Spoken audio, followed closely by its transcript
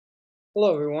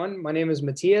Hello, everyone. My name is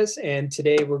Matthias, and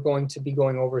today we're going to be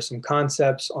going over some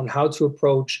concepts on how to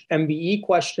approach MBE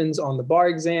questions on the bar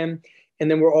exam. And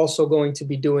then we're also going to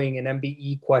be doing an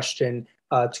MBE question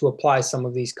to apply some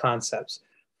of these concepts.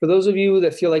 For those of you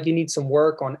that feel like you need some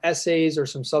work on essays or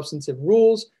some substantive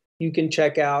rules, you can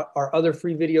check out our other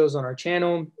free videos on our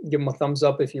channel. Give them a thumbs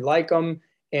up if you like them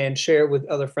and share it with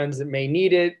other friends that may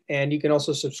need it. And you can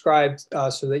also subscribe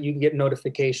so that you can get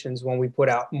notifications when we put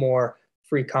out more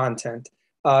free content.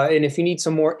 And if you need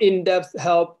some more in-depth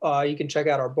help, you can check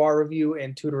out our bar review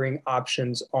and tutoring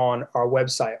options on our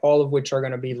website, all of which are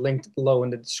going to be linked below in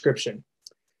the description.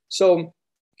 So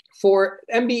for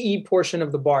MBE portion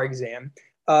of the bar exam,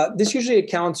 this usually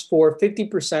accounts for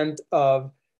 50% of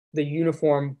the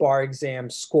uniform bar exam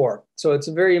score. So it's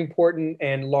a very important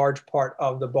and large part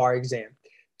of the bar exam.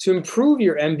 To improve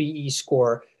your MBE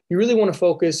score, you really want to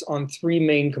focus on three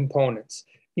main components.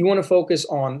 You want to focus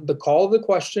on the call of the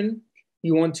question,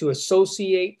 you want to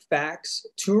associate facts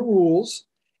to rules,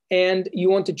 and you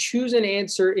want to choose an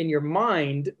answer in your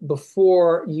mind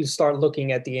before you start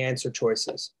looking at the answer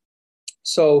choices.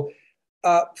 So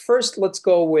first, let's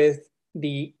go with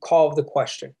the call of the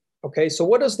question. Okay, so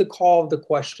what does the call of the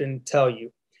question tell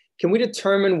you? Can we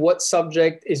determine what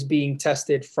subject is being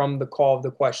tested from the call of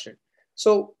the question?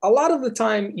 So a lot of the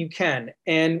time you can,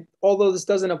 and although this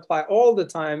doesn't apply all the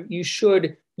time, you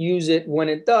should use it when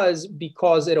it does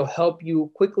because it'll help you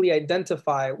quickly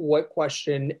identify what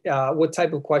question, what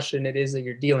type of question it is that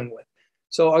you're dealing with.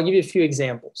 So I'll give you a few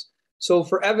examples. So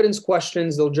for evidence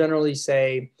questions, they'll generally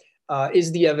say,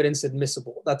 is the evidence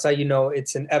admissible? That's how you know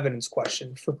it's an evidence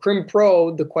question. For Crim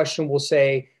Pro, the question will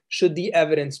say, should the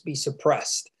evidence be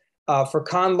suppressed? For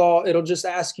con law, it'll just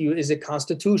ask you, is it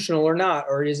constitutional or not?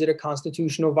 Or is it a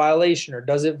constitutional violation? Or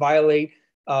does it violate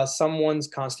someone's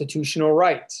constitutional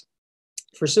rights?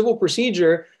 For civil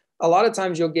procedure, a lot of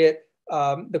times you'll get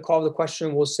the call of the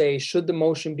question will say, should the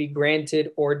motion be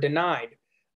granted or denied?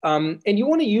 And you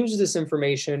want to use this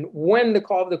information when the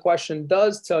call of the question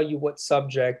does tell you what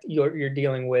subject you're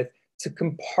dealing with to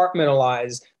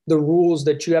compartmentalize the rules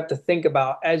that you have to think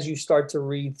about as you start to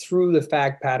read through the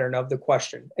fact pattern of the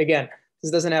question. Again,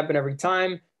 this doesn't happen every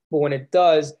time, but when it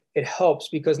does, it helps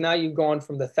because now you've gone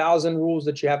from the 1,000 rules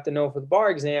that you have to know for the bar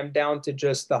exam down to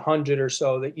just the 100 or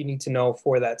so that you need to know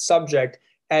for that subject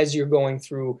as you're going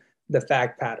through the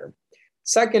fact pattern.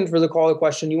 Second, for the call of the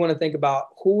question, you want to think about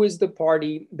who is the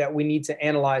party that we need to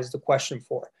analyze the question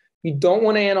for. You don't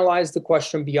want to analyze the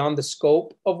question beyond the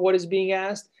scope of what is being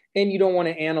asked, and you don't want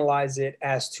to analyze it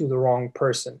as to the wrong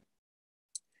person.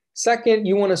 Second,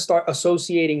 you want to start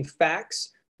associating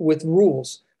facts with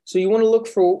rules. So you want to look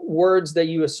for words that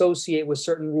you associate with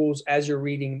certain rules as you're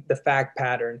reading the fact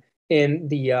pattern in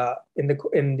the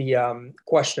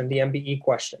question, the MBE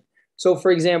question. So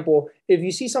for example, if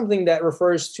you see something that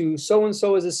refers to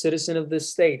so-and-so as a citizen of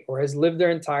this state or has lived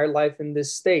their entire life in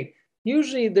this state,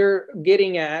 usually they're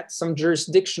getting at some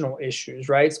jurisdictional issues,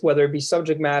 right? Whether it be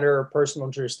subject matter or personal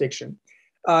jurisdiction.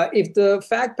 If the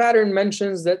fact pattern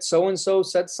mentions that so-and-so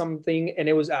said something and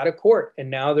it was out of court and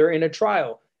now they're in a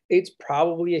trial, it's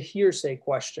probably a hearsay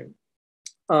question.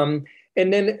 And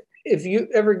then if you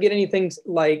ever get anything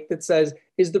like that says,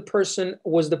 was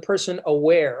the person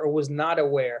aware or was not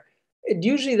aware?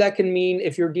 Usually that can mean,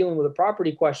 if you're dealing with a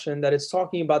property question, that it's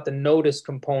talking about the notice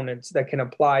components that can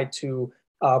apply to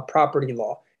property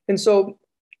law. And so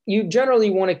you generally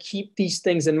want to keep these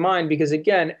things in mind because,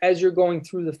 again, as you're going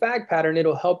through the fact pattern,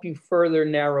 it'll help you further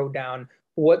narrow down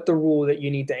what the rule that you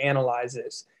need to analyze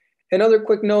is. Another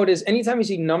quick note is anytime you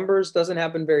see numbers, doesn't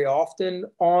happen very often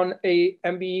on a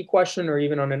MBE question or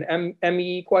even on an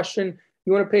ME question.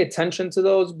 You want to pay attention to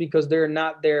those because they're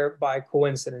not there by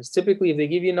coincidence. Typically, if they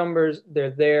give you numbers,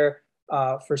 they're there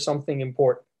for something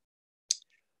important.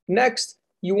 Next,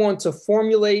 you want to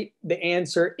formulate the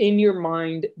answer in your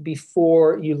mind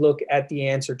before you look at the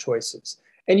answer choices.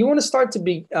 And you want to start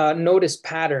to notice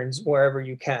patterns wherever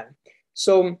you can.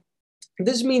 So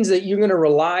this means that you're going to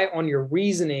rely on your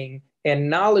reasoning and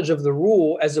knowledge of the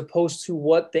rule as opposed to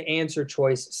what the answer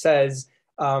choice says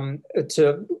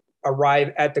to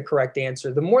arrive at the correct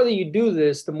answer. The more that you do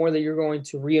this, the more that you're going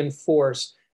to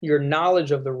reinforce your knowledge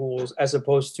of the rules as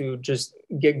opposed to just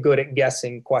get good at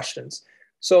guessing questions.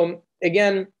 So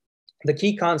again, the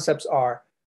key concepts are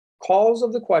calls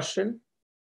of the question,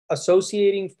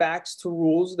 associating facts to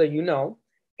rules that you know,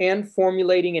 and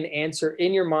formulating an answer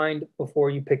in your mind before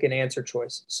you pick an answer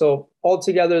choice. So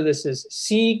altogether, this is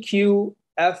CQFM,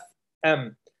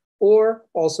 or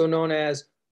also known as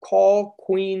Call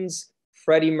Queen's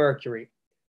Freddie Mercury.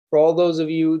 For all those of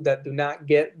you that do not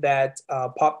get that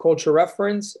pop culture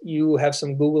reference, you have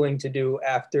some Googling to do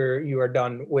after you are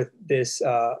done with this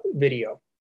video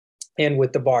and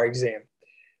with the bar exam.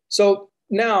 So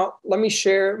now let me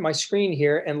share my screen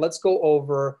here and let's go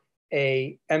over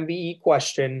a MBE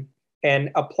question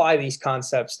and apply these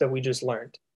concepts that we just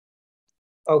learned.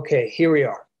 Okay, here we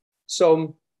are.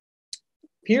 So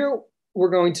here we're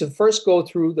going to first go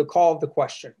through the call of the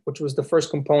question, which was the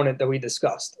first component that we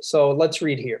discussed. So let's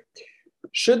read here.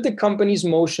 Should the company's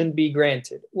motion be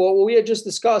granted? Well, we had just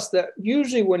discussed that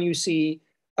usually when you see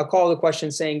a call of the question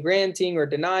saying granting or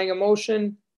denying a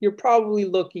motion, you're probably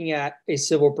looking at a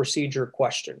civil procedure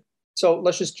question. So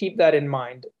let's just keep that in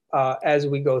mind as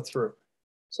we go through.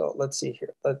 So let's see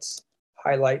here. Let's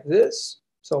highlight this.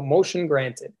 So motion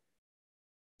granted.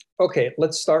 Okay,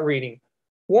 let's start reading.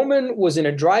 Woman was in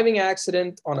a driving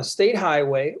accident on a state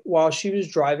highway while she was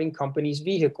driving company's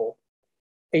vehicle.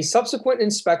 A subsequent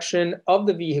inspection of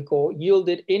the vehicle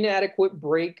yielded inadequate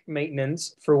brake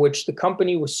maintenance for which the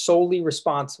company was solely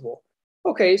responsible.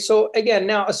 Okay, so again,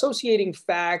 now associating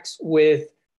facts with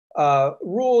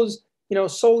rules,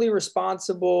 solely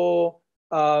responsible,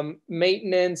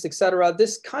 maintenance, etc.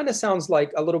 This kind of sounds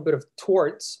like a little bit of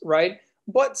torts, right?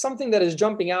 But something that is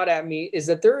jumping out at me is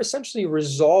that they're essentially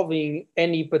resolving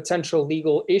any potential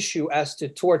legal issue as to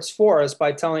torts for us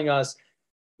by telling us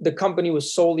the company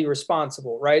was solely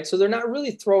responsible, right? So they're not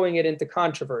really throwing it into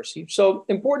controversy. So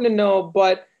important to know,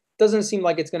 but doesn't seem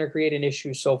like it's going to create an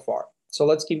issue so far. So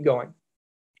let's keep going.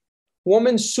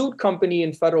 Woman sued company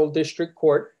in federal district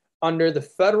court under the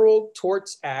Federal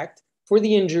Torts Act for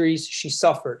the injuries she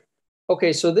suffered.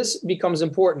 Okay, so this becomes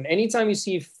important. Anytime you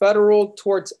see Federal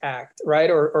Torts Act, right,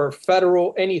 or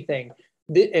federal anything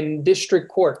in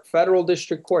district court, federal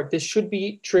district court, this should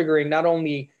be triggering not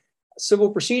only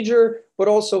civil procedure, but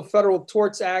also Federal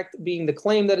Torts Act being the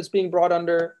claim that it's being brought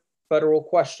under federal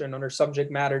question under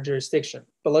subject matter jurisdiction.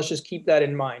 But let's just keep that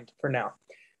in mind for now.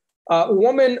 A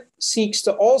woman seeks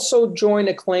to also join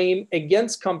a claim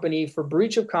against company for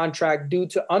breach of contract due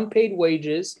to unpaid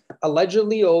wages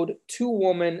allegedly owed to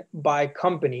woman by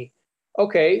company.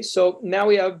 Okay, so now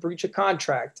we have breach of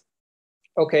contract.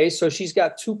 Okay, so she's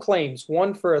got two claims,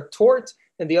 one for a tort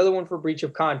and the other one for breach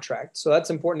of contract. So that's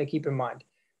important to keep in mind.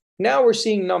 Now we're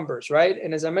seeing numbers, right?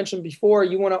 And as I mentioned before,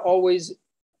 you want to always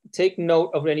take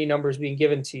note of any numbers being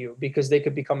given to you because they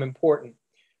could become important.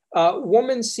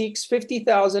 Woman seeks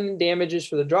 $50,000 in damages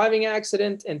for the driving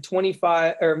accident and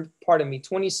 26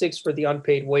 for the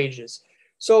unpaid wages.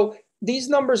 So these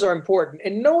numbers are important.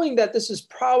 And knowing that this is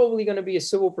probably going to be a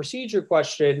civil procedure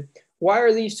question, why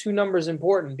are these two numbers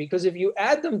important? Because if you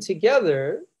add them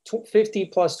together, 50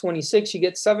 plus 26, you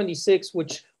get 76,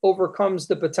 which overcomes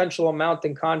the potential amount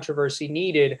in controversy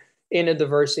needed in a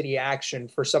diversity action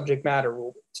for subject matter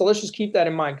rule. So let's just keep that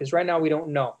in mind because right now we don't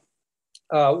know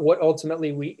what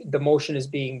ultimately the motion is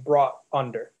being brought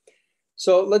under.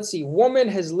 So let's see. Woman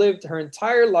has lived her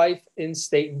entire life in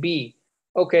state B.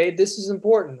 Okay, this is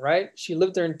important, right? She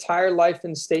lived her entire life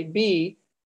in state B.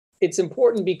 It's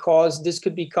important because this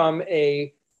could become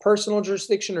a personal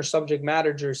jurisdiction or subject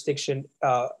matter jurisdiction.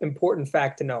 Important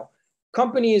fact to know.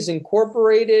 Company is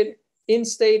incorporated in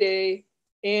state A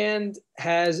and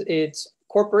has its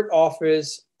corporate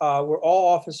office where all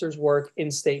officers work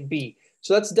in state B.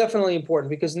 So that's definitely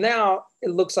important because now it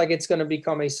looks like it's going to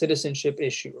become a citizenship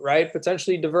issue, right?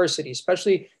 Potentially diversity,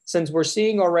 especially since we're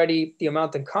seeing already the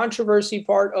amount of controversy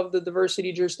part of the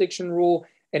diversity jurisdiction rule.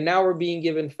 And now we're being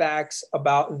given facts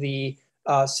about the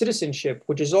citizenship,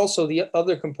 which is also the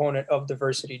other component of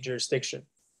diversity jurisdiction.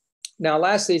 Now,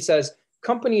 lastly, it says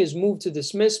company is moved to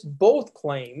dismiss both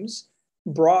claims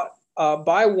brought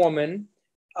by woman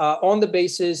on the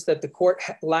basis that the court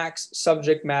lacks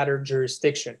subject matter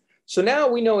jurisdiction. So now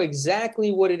we know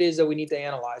exactly what it is that we need to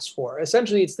analyze for.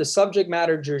 Essentially, it's the subject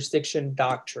matter jurisdiction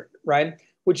doctrine, right?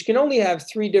 Which can only have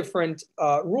three different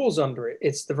rules under it.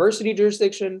 It's diversity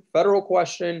jurisdiction, federal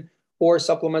question, or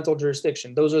supplemental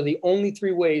jurisdiction. Those are the only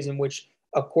three ways in which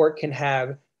a court can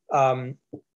have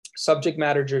subject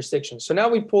matter jurisdiction. So now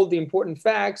we pulled the important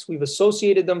facts, we've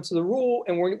associated them to the rule,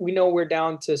 and we know we're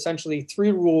down to essentially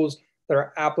three rules that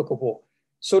are applicable.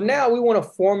 So now we want to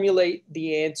formulate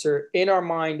the answer in our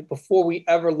mind before we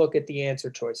ever look at the answer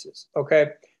choices,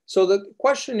 okay? So the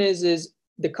question is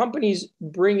the company's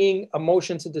bringing a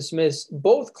motion to dismiss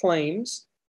both claims,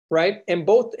 right? And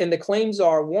the claims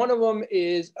are, one of them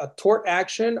is a tort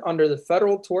action under the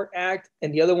Federal Tort Act,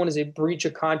 and the other one is a breach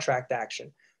of contract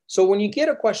action. So when you get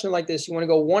a question like this, you want to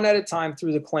go one at a time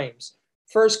through the claims.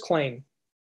 First claim,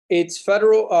 it's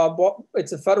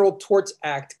a Federal Torts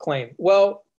Act claim.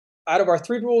 Well, out of our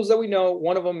three rules that we know,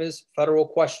 one of them is federal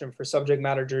question for subject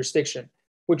matter jurisdiction,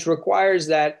 which requires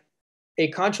that a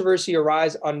controversy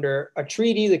arise under a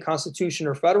treaty, the Constitution,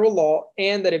 or federal law,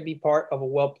 and that it be part of a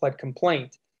well-pled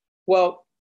complaint. Well,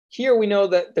 here we know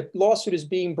that the lawsuit is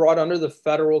being brought under the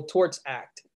Federal Torts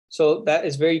Act. So that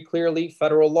is very clearly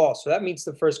federal law. So that meets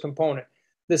the first component.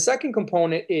 The second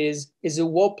component is a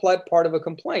well-pled part of a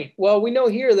complaint? Well, we know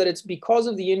here that it's because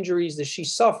of the injuries that she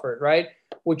suffered, right?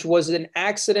 Which was an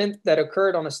accident that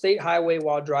occurred on a state highway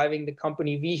while driving the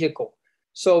company vehicle.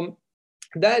 So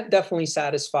that definitely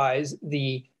satisfies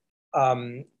the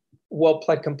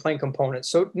well-pled complaint component.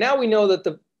 So now we know that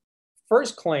the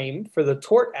first claim for the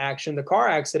tort action, the car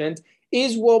accident,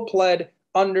 is well-pled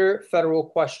under federal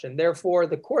question. Therefore,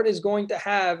 the court is going to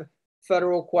have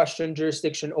federal question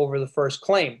jurisdiction over the first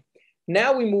claim.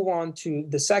 Now we move on to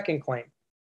the second claim.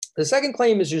 The second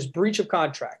claim is just breach of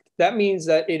contract. That means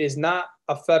that it is not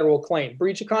a federal claim.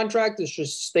 Breach of contract is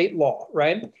just state law,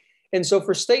 right? And so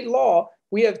for state law,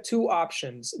 we have two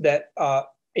options that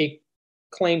a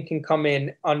claim can come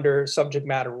in under subject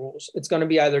matter rules. It's going to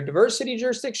be either diversity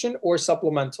jurisdiction or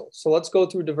supplemental. So let's go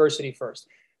through diversity first.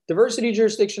 Diversity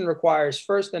jurisdiction requires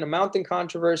first an amount in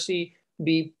controversy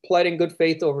be pled in good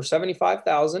faith over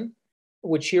 $75,000,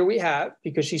 which here we have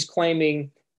because she's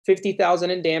claiming $50,000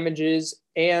 in damages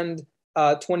and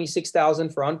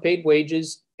 $26,000 for unpaid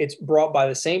wages. It's brought by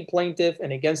the same plaintiff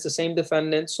and against the same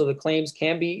defendant, so the claims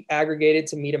can be aggregated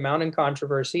to meet amount in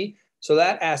controversy. So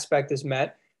that aspect is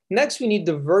met. Next, we need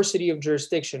diversity of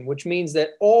jurisdiction, which means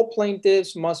that all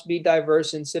plaintiffs must be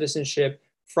diverse in citizenship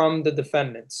from the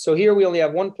defendants. So here we only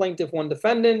have one plaintiff, one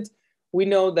defendant. We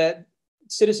know that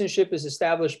citizenship is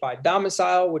established by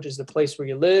domicile, which is the place where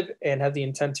you live and have the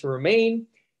intent to remain.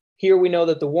 Here we know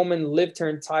that the woman lived her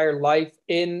entire life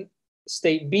in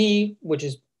state B, which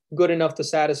is good enough to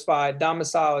satisfy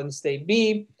domicile in state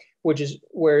B, which is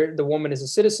where the woman is a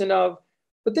citizen of.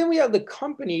 But then we have the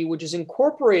company, which is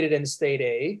incorporated in state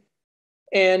A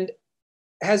and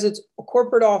has its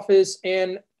corporate office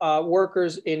and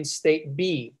workers in state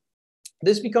B.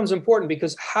 This becomes important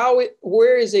because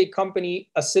where is a company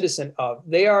a citizen of?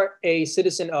 They are a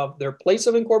citizen of their place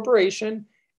of incorporation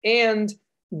and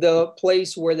the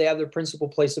place where they have their principal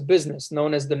place of business,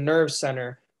 known as the nerve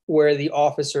center, where the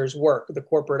officers work, the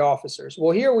corporate officers.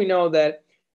 Well, here we know that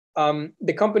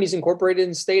the company is incorporated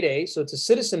in state A, so it's a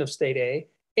citizen of state A,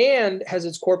 and has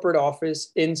its corporate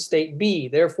office in state B.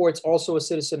 Therefore, it's also a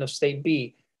citizen of state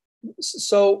B.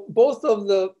 So both of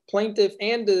the plaintiff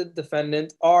and the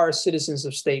defendant are citizens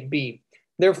of state B.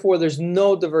 Therefore, there's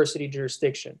no diversity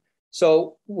jurisdiction.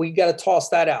 So we got to toss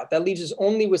that out. That leaves us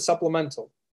only with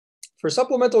supplemental. For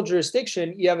supplemental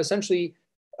jurisdiction, you have essentially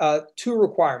two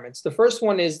requirements. The first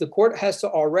one is the court has to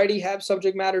already have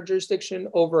subject matter jurisdiction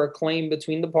over a claim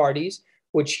between the parties,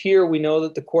 which here we know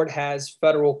that the court has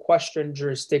federal question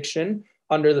jurisdiction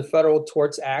under the Federal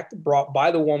Torts Act brought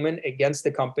by the woman against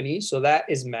the company. So that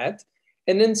is met.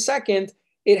 And then second,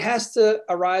 it has to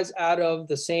arise out of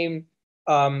the same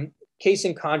case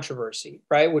in controversy,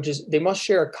 right? Which is they must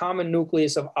share a common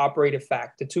nucleus of operative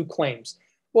fact, the two claims.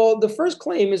 Well, the first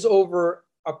claim is over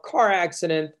a car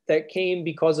accident that came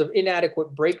because of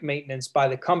inadequate brake maintenance by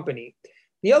the company.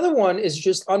 The other one is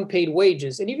just unpaid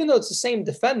wages. And even though it's the same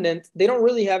defendant, they don't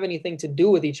really have anything to do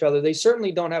with each other. They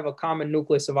certainly don't have a common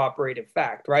nucleus of operative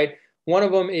fact, right? One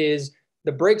of them is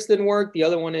the brakes didn't work. The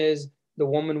other one is the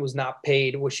woman was not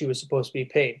paid what she was supposed to be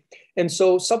paid. And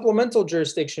so supplemental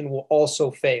jurisdiction will also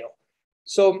fail.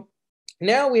 So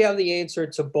now we have the answer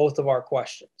to both of our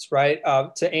questions, right?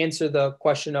 To answer the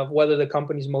question of whether the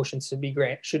company's motion should be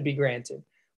granted,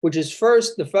 which is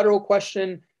first the federal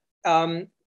question on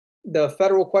the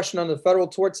Federal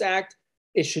Torts Act.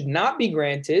 It should not be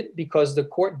granted because the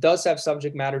court does have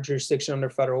subject matter jurisdiction under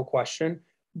federal question.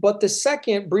 But the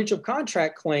second breach of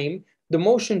contract claim, the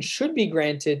motion should be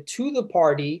granted to the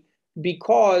party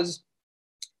because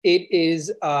it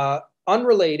is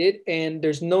unrelated and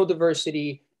there's no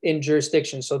diversity in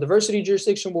jurisdiction. So diversity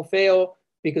jurisdiction will fail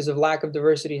because of lack of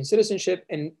diversity in citizenship,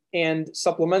 and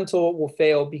supplemental will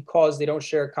fail because they don't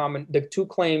share the two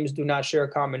claims do not share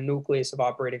a common nucleus of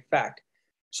operating fact.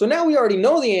 So now we already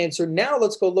know the answer. Now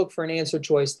let's go look for an answer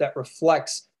choice that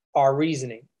reflects our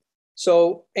reasoning.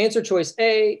 So answer choice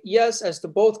A, yes, as to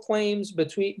both claims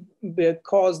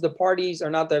because the parties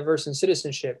are not diverse in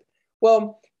citizenship.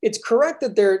 Well, it's correct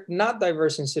that they're not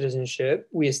diverse in citizenship.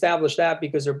 We established that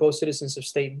because they're both citizens of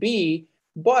state B,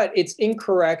 but it's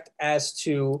incorrect as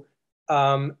to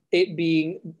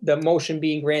the motion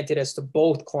being granted as to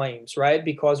both claims, right?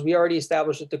 Because we already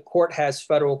established that the court has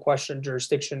federal question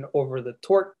jurisdiction over the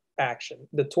tort action,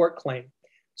 the tort claim.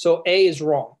 So A is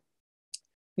wrong.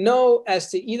 No as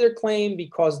to either claim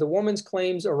because the woman's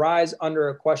claims arise under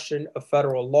a question of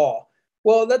federal law.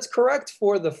 Well, that's correct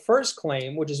for the first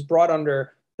claim, which is brought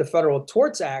under the Federal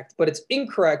Torts Act, but it's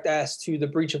incorrect as to the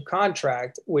breach of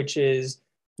contract, which is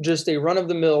just a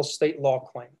run-of-the-mill state law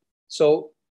claim.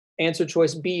 So answer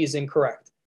choice B is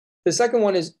incorrect. The second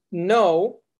one is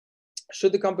no,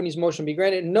 should the company's motion be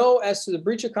granted? No as to the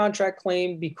breach of contract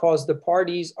claim because the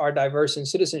parties are diverse in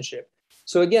citizenship.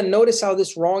 So again, notice how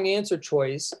this wrong answer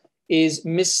choice is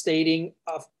misstating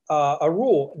a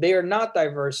rule. They are not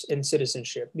diverse in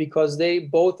citizenship because they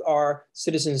both are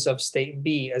citizens of state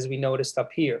B, as we noticed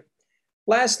up here.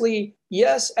 Lastly,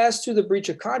 yes, as to the breach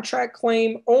of contract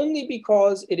claim, only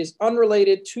because it is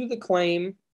unrelated to the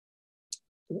claim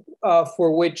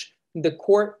for which the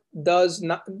court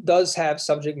does have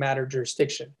subject matter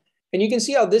jurisdiction. And you can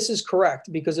see how this is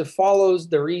correct because it follows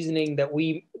the reasoning that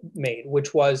we made,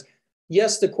 which was,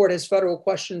 yes, the court has federal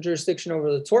question jurisdiction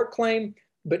over the tort claim,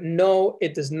 but no,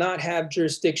 it does not have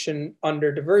jurisdiction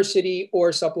under diversity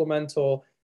or supplemental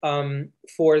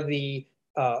for the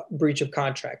breach of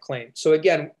contract claim. So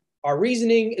again, our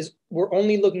reasoning is we're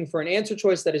only looking for an answer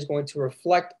choice that is going to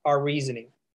reflect our reasoning.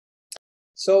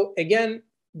 So again,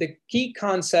 the key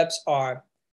concepts are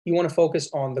you want to focus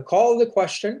on the call of the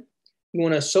question, you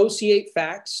want to associate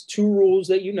facts to rules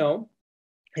that you know,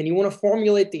 and you want to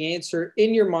formulate the answer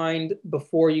in your mind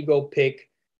before you go pick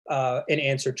an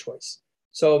answer choice.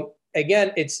 So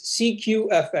again, it's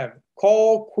CQFM,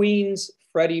 call Queens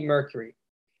Freddie Mercury.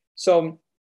 So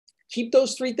keep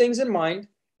those three things in mind.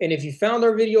 And if you found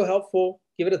our video helpful,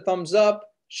 give it a thumbs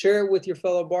up, share it with your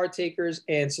fellow bar takers,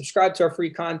 and subscribe to our free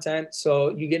content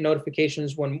so you get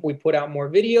notifications when we put out more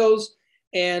videos.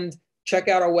 And check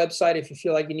out our website if you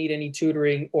feel like you need any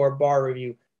tutoring or bar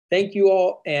review. Thank you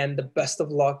all, and the best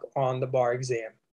of luck on the bar exam.